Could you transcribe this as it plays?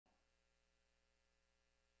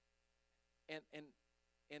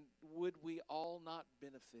And would we all not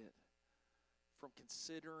benefit from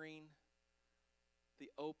considering the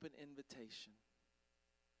open invitation?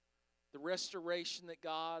 The restoration that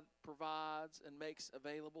God provides and makes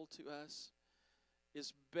available to us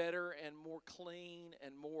is better and more clean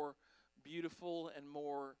and more beautiful and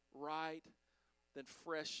more right than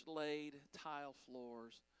fresh laid tile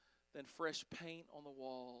floors, than fresh paint on the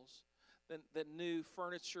walls, than new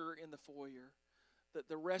furniture in the foyer. That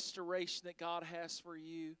the restoration that God has for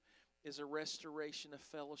you is a restoration of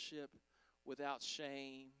fellowship without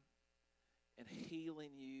shame, and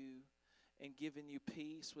healing you and giving you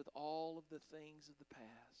peace with all of the things of the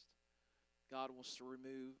past. God wants to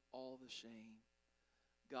remove all the shame.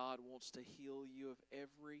 God wants to heal you of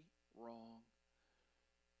every wrong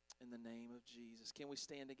in the name of Jesus. Can we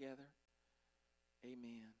stand together?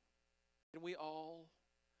 Amen. Can we all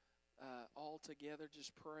together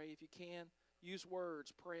just pray? If you can, use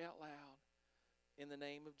words. Pray out loud. In the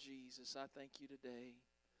name of Jesus, I thank you today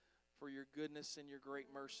for your goodness and your great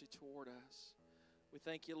mercy toward us. We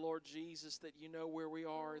thank you, Lord Jesus, that you know where we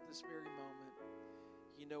are at this very moment.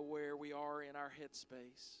 You know where we are in our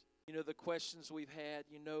headspace. You know the questions we've had.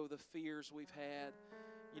 You know the fears we've had.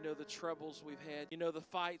 You know the troubles we've had. You know the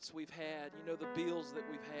fights we've had. You know the bills that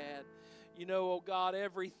we've had. You know, oh God,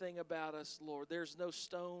 everything about us, Lord. There's no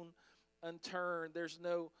stone unturned. There's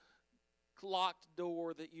no locked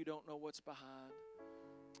door that you don't know what's behind.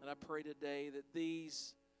 And I pray today that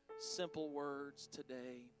these simple words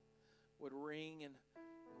today would ring and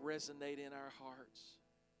resonate in our hearts.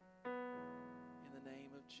 In the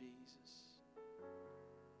name of Jesus.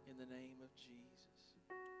 In the name of Jesus.